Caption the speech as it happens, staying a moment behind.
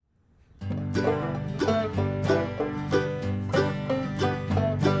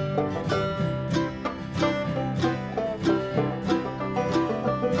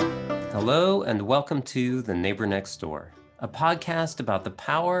welcome to The Neighbor Next Door, a podcast about the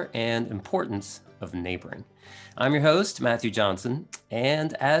power and importance of neighboring. I'm your host, Matthew Johnson,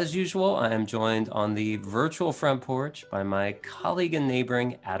 and as usual, I am joined on the virtual front porch by my colleague in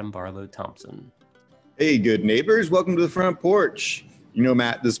neighboring, Adam Barlow Thompson. Hey, good neighbors, welcome to the front porch. You know,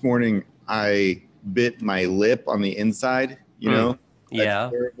 Matt, this morning I bit my lip on the inside, that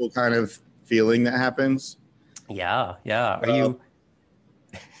terrible kind of feeling that happens. Yeah.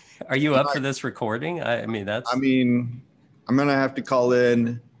 Are you up for this recording? I'm gonna have to call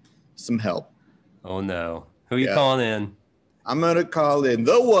in some help. Oh no. Who are you calling in? I'm gonna call in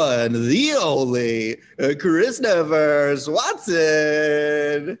the one, the only, Christopher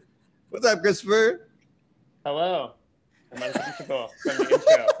Watson. What's up, Christopher? Hello. I'm uncomfortable from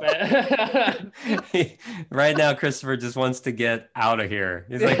the intro. Right now, Christopher just wants to get out of here.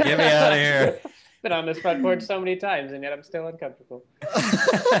 He's like, get me out of here. Been on this front porch so many times, and yet I'm still uncomfortable.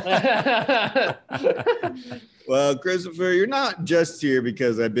 Well, Christopher, you're not just here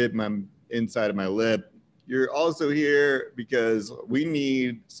because I bit my inside of my lip. You're also here because we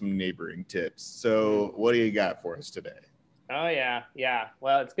need some neighboring tips. So what do you got for us today? Oh, yeah.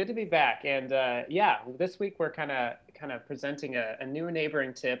 Well, it's good to be back. And this week we're kind of presenting a new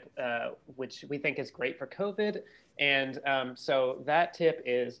neighboring tip, which we think is great for COVID. And so that tip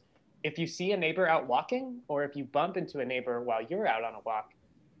is, if you see a neighbor out walking, or if you bump into a neighbor while you're out on a walk,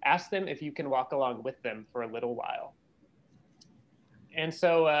 ask them if you can walk along with them for a little while. And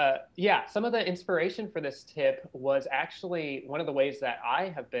so, some of the inspiration for this tip was actually one of the ways that I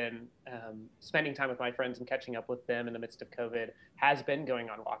have been spending time with my friends and catching up with them in the midst of COVID has been going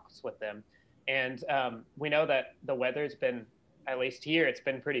on walks with them. And we know that the weather's been, at least here, it's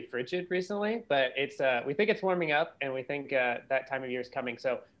been pretty frigid recently, but we think it's warming up, and we think that time of year is coming.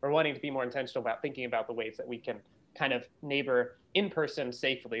 So we're wanting to be more intentional about thinking about the ways that we can kind of neighbor in person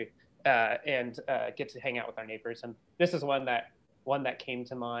safely and get to hang out with our neighbors. And this is one that came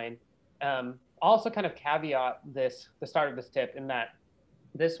to mind. Also kind of caveat the start of this tip in that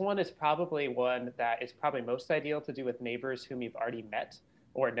this one is probably one that is probably most ideal to do with neighbors whom you've already met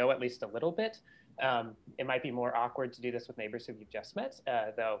or know at least a little bit. It might be more awkward to do this with neighbors who you've just met,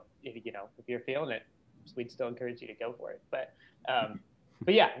 though, if you're feeling it, we'd still encourage you to go for it. But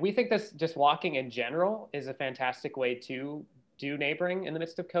yeah, we think this, just walking in general, is a fantastic way to do neighboring in the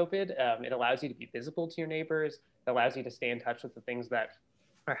midst of COVID. It allows you to be visible to your neighbors. It allows you to stay in touch with the things that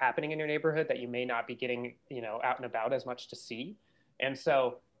are happening in your neighborhood that you may not be getting, out and about as much to see. And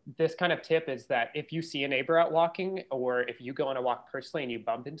so this kind of tip is that if you see a neighbor out walking, or if you go on a walk personally and you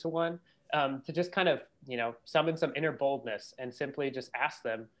bump into one, to just kind of, summon some inner boldness and simply just ask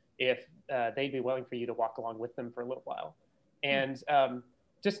them if they'd be willing for you to walk along with them for a little while. And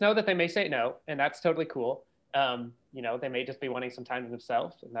just know that they may say no, and that's totally cool. They may just be wanting some time to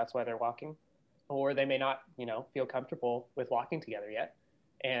themselves, and that's why they're walking. Or they may not, feel comfortable with walking together yet.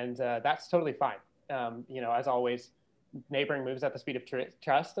 And that's totally fine. As always, neighboring moves at the speed of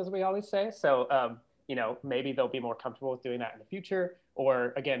trust, as we always say. So, maybe they'll be more comfortable with doing that in the future.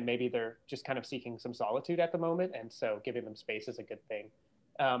 Or again, maybe they're just kind of seeking some solitude at the moment. And so giving them space is a good thing.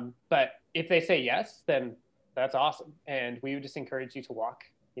 But if they say yes, then that's awesome. And we would just encourage you to walk,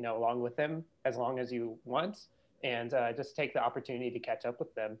 along with them as long as you want, and just take the opportunity to catch up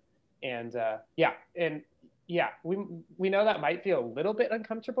with them. And we know that might feel a little bit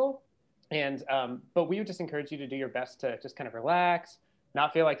uncomfortable, and but we would just encourage you to do your best to just kind of relax,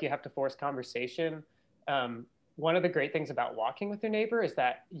 not feel like you have to force conversation. One of the great things about walking with your neighbor is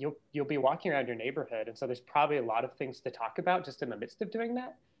that you'll be walking around your neighborhood, and so there's probably a lot of things to talk about just in the midst of doing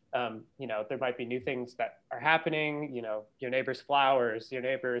that. There might be new things that are happening, your neighbor's flowers, your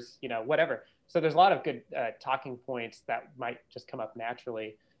neighbor's, whatever. So there's a lot of good talking points that might just come up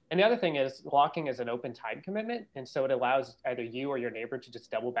naturally. And the other thing is, walking is an open time commitment. And so it allows either you or your neighbor to just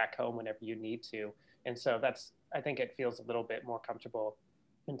double back home whenever you need to. And so I think it feels a little bit more comfortable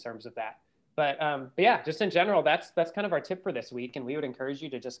in terms of that. But yeah, just in general, that's kind of our tip for this week. And we would encourage you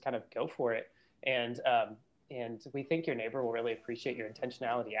to just kind of go for it. And we think your neighbor will really appreciate your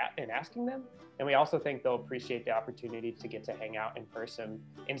intentionality in asking them. And we also think they'll appreciate the opportunity to get to hang out in person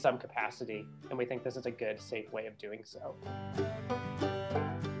in some capacity. And we think this is a good, safe way of doing so.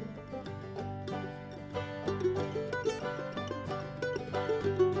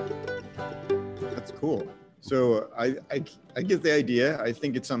 That's cool. So I get the idea. I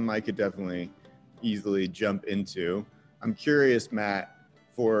think it's something I could definitely easily jump into. I'm curious, Matt,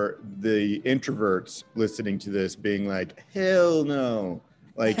 for the introverts listening to this being like, hell no.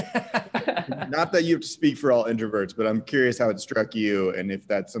 Like, not that you have to speak for all introverts, but I'm curious how it struck you and if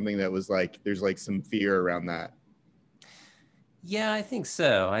that's something that was like, there's like some fear around that. Yeah, I think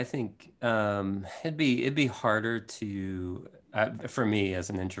so. I think it'd be harder to for me as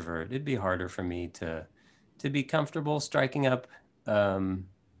an introvert. It'd be harder for me to be comfortable striking up. Um,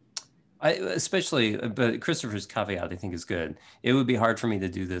 especially, but Christopher's caveat I think is good. It would be hard for me to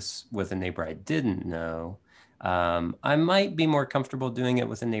do this with a neighbor I didn't know. I might be more comfortable doing it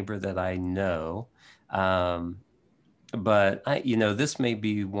with a neighbor that I know. Um, but this may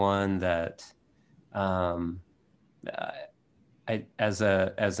be one that um, as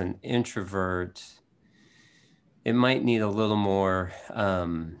an introvert, it might need a little more.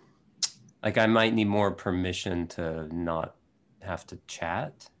 Like I might need more permission to not have to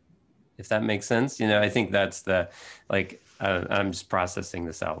chat, if that makes sense. I think that's the like. I'm just processing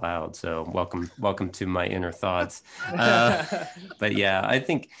this out loud, so welcome to my inner thoughts. But yeah,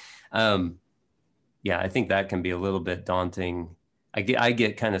 um, I think that can be a little bit daunting. I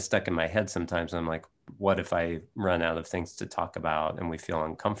get kind of stuck in my head sometimes. I'm like, what if I run out of things to talk about and we feel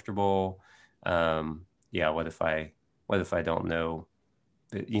uncomfortable? Yeah, what if I don't know,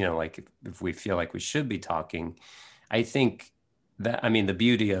 like if we feel like we should be talking. I think that, I mean, the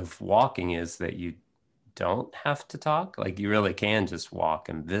beauty of walking is that you don't have to talk. Like you really can just walk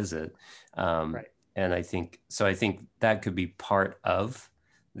and visit. Um, Right. and I think that could be part of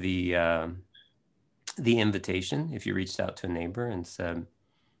the the invitation. If you reached out to a neighbor and said,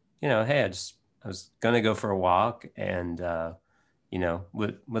 hey, I was gonna go for a walk, and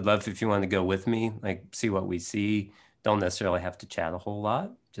would love if you want to go with me, like see what we see. Don't necessarily have to chat a whole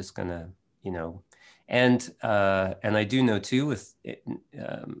lot. Just gonna, you know, and I do know too with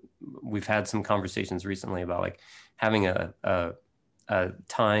we've had some conversations recently about like having a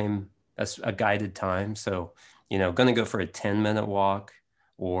time, a guided time. So, gonna go for a 10-minute walk,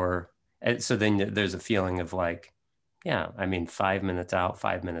 or and so then there's a feeling of like, yeah, I mean, 5 minutes out,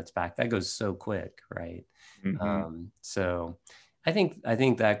 5 minutes back, that goes so quick, right? Hmm. So I think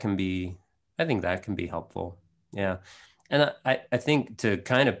that can be helpful. Yeah. And I think to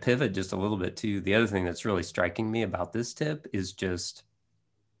kind of pivot just a little bit too, the other thing that's really striking me about this tip is just,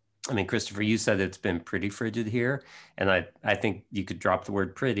 I mean, Christopher, you said it's been pretty frigid here, and I think you could drop the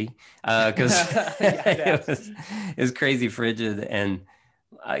word pretty, because Yeah, it has. it was crazy frigid. And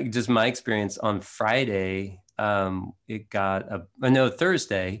just my experience on Friday, it got no,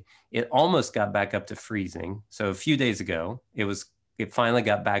 Thursday, it almost got back up to freezing. So a few days ago, it finally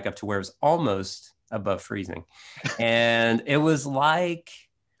got back up to where it was almost above freezing. And it was like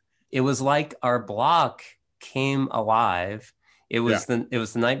our block came alive. Yeah. It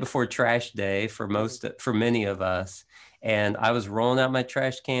was the night before trash day for many of us, and I was rolling out my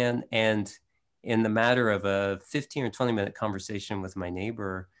trash can, and in the matter of a 15 or 20-minute conversation with my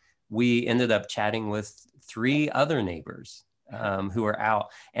neighbor, we ended up chatting with three other neighbors who are out.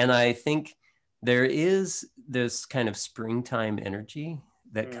 And I think there is this kind of springtime energy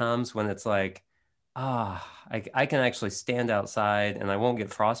that Mm, comes when it's like, I can actually stand outside and I won't get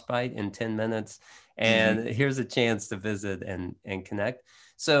frostbite in 10 minutes. Hmm. And here's a chance to visit and connect.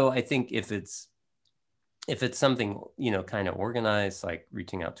 So I think if it's something, kind of organized, like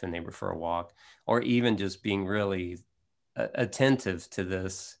reaching out to a neighbor for a walk, or even just being really attentive to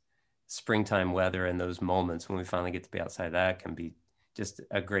this springtime weather and those moments when we finally get to be outside, that can be just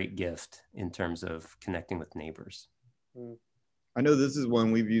a great gift in terms of connecting with neighbors. mm. I know this is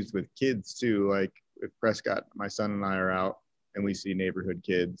one we've used with kids too. Like if Prescott, my son and I are out and we see neighborhood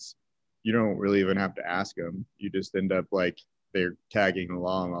kids, you don't really even have to ask them. You just end up like they're tagging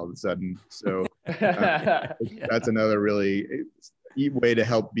along all of a sudden. So uh, Yeah. that's another really way to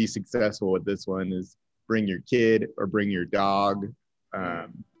help be successful with this one is bring your kid or bring your dog. Mm.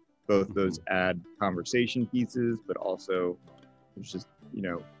 Um, Both those add conversation pieces, but also there's just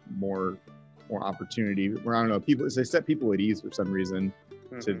more opportunity. Where I don't know, people they set people at ease for some reason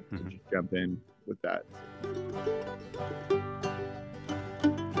to, Mhm. to just jump in with that.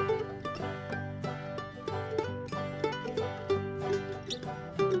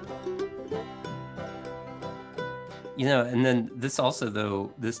 And then this also,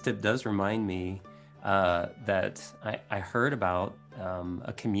 though, this tip does remind me that I heard about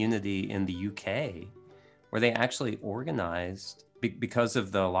a community in the UK where they actually organized, because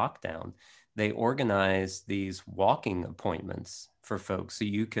of the lockdown, they organized these walking appointments for folks. So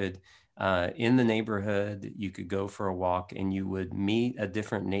you could, in the neighborhood, you could go for a walk and you would meet a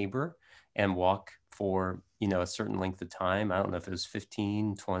different neighbor and walk for, a certain length of time. I don't know if it was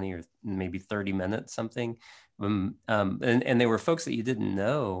 15, 20, or maybe 30 minutes, something. And they were folks that you didn't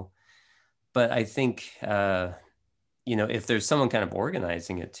know. But I think, if there's someone kind of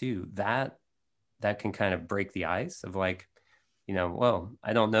organizing it too, that can kind of break the ice of like, well,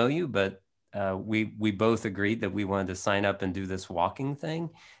 I don't know you, but we both agreed that we wanted to sign up and do this walking thing,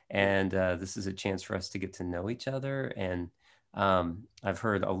 and this is a chance for us to get to know each other. And I've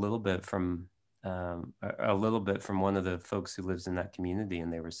heard a little bit from one of the folks who lives in that community,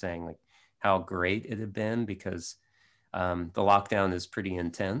 and they were saying like how great it had been because the lockdown is pretty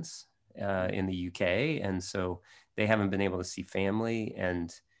intense in the UK, and so they haven't been able to see family,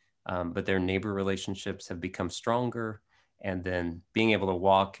 and but their neighbor relationships have become stronger. And then being able to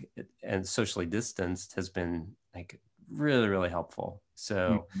walk and socially distanced has been like really, really helpful.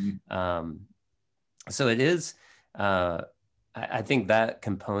 So, so it is, I think that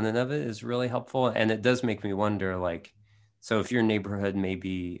component of it is really helpful. And it does make me wonder, like, so if your neighborhood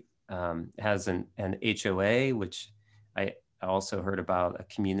maybe has an HOA, which I also heard about a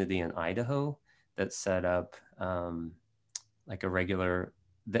community in Idaho that set up like a regular,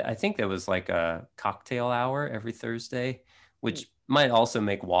 I think there was like a cocktail hour every Thursday, which might also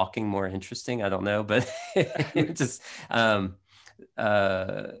make walking more interesting. I don't know, but just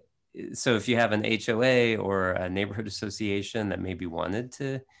so if you have an HOA or a neighborhood association that maybe wanted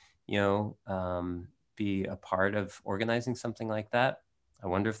to, be a part of organizing something like that, I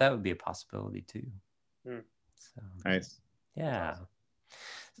wonder if that would be a possibility too. So, nice. Yeah.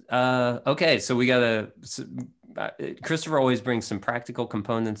 Okay, so we gotta. Christopher always brings some practical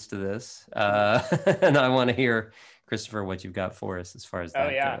components to this, and I want to hear, Christopher, what you've got for us as far as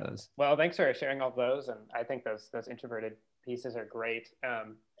that goes. Well, thanks for sharing all those, and I think those introverted pieces are great.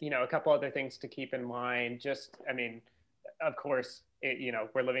 A couple other things to keep in mind. Of course,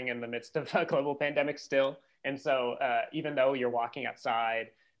 we're living in the midst of a global pandemic still, and so even though you're walking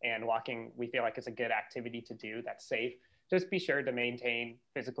outside and walking, we feel like it's a good activity to do that's safe. Just be sure to maintain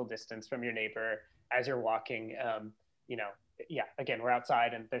physical distance from your neighbor as you're walking. Again, we're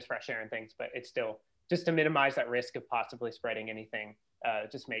outside and there's fresh air and things, but it's still just to minimize that risk of possibly spreading anything.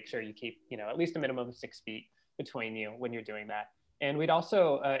 Just make sure you keep, at least a minimum of 6 feet between you when you're doing that. And we'd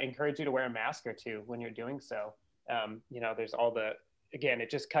also encourage you to wear a mask or two when you're doing so. There's it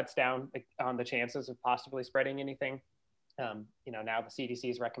just cuts down on the chances of possibly spreading anything. Now the CDC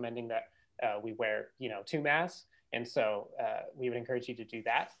is recommending that we wear, 2 masks. And so we would encourage you to do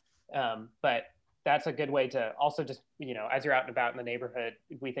that. But that's a good way to also just, as you're out and about in the neighborhood,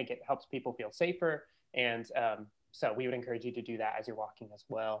 we think it helps people feel safer. And so we would encourage you to do that as you're walking as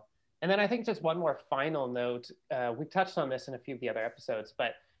well. And then I think just one more final note, we've touched on this in a few of the other episodes,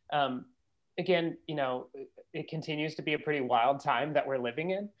 but again, it continues to be a pretty wild time that we're living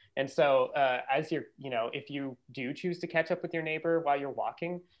in. And so as you're, if you do choose to catch up with your neighbor while you're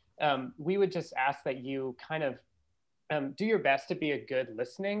walking, we would just ask that you kind of do your best to be a good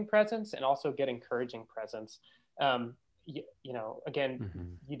listening presence and also get encouraging presence. You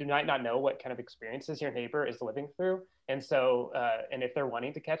do not know what kind of experiences your neighbor is living through. And so, and if they're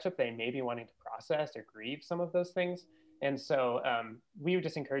wanting to catch up, they may be wanting to process or grieve some of those things. And so we would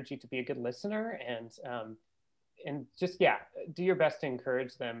just encourage you to be a good listener and just, do your best to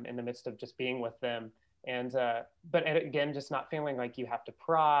encourage them in the midst of just being with them. And, but again, just not feeling like you have to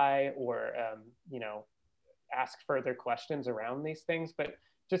pry or, ask further questions around these things, but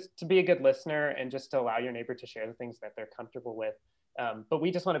just to be a good listener and just to allow your neighbor to share the things that they're comfortable with. But we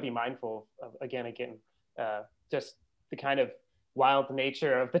just want to be mindful of, again, just the kind of wild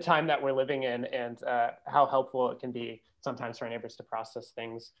nature of the time that we're living in and how helpful it can be sometimes for our neighbors to process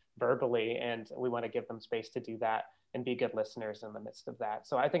things verbally. And we want to give them space to do that and be good listeners in the midst of that.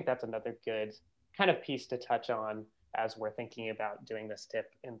 So I think that's another good kind of piece to touch on as we're thinking about doing this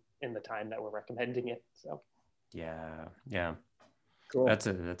tip in the time that we're recommending it. So. Yeah. Cool. That's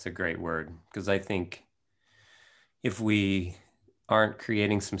a great word, because I think if we aren't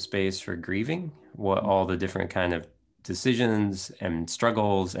creating some space for grieving what all the different kind of decisions and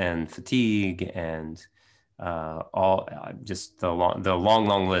struggles and fatigue and all just the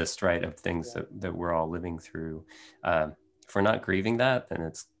long list, right, of things that we're all living through. If we're not grieving that, then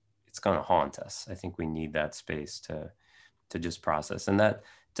it's going to haunt us. I think we need that space to just process, and that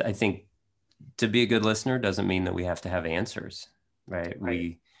I think. To be a good listener doesn't mean that we have to have answers, right?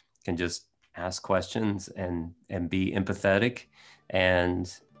 We can just ask questions and be empathetic, and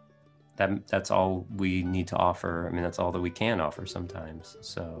that's all we need to offer. I mean, that's all that we can offer sometimes.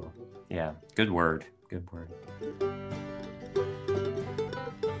 So yeah, good word.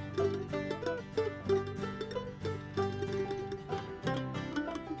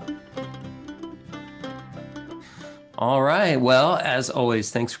 All right. Well, as always,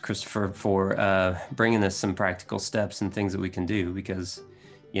 thanks, Christopher, for bringing us some practical steps and things that we can do, because,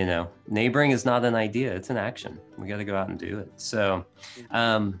 neighboring is not an idea. It's an action. We got to go out and do it. So,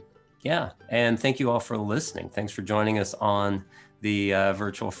 yeah. And thank you all for listening. Thanks for joining us on the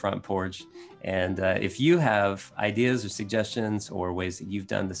virtual front porch. And if you have ideas or suggestions or ways that you've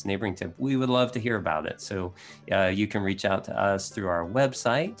done this neighboring tip, we would love to hear about it. So you can reach out to us through our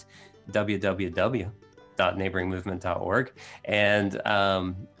website, www.neighboringmovement.org. And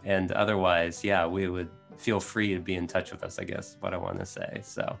otherwise, yeah, we would feel free to be in touch with us, I guess, is what I want to say.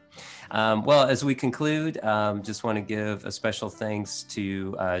 So, well, as we conclude, just want to give a special thanks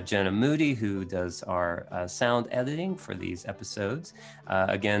to Jenna Moody, who does our sound editing for these episodes.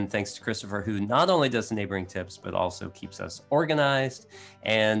 Again, thanks to Christopher, who not only does the neighboring tips, but also keeps us organized.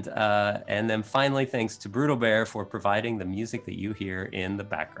 And then finally, thanks to Brutal Bear for providing the music that you hear in the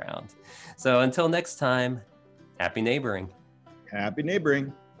background. So until next time, happy neighboring. Happy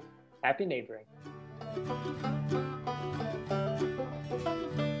neighboring. Happy neighboring.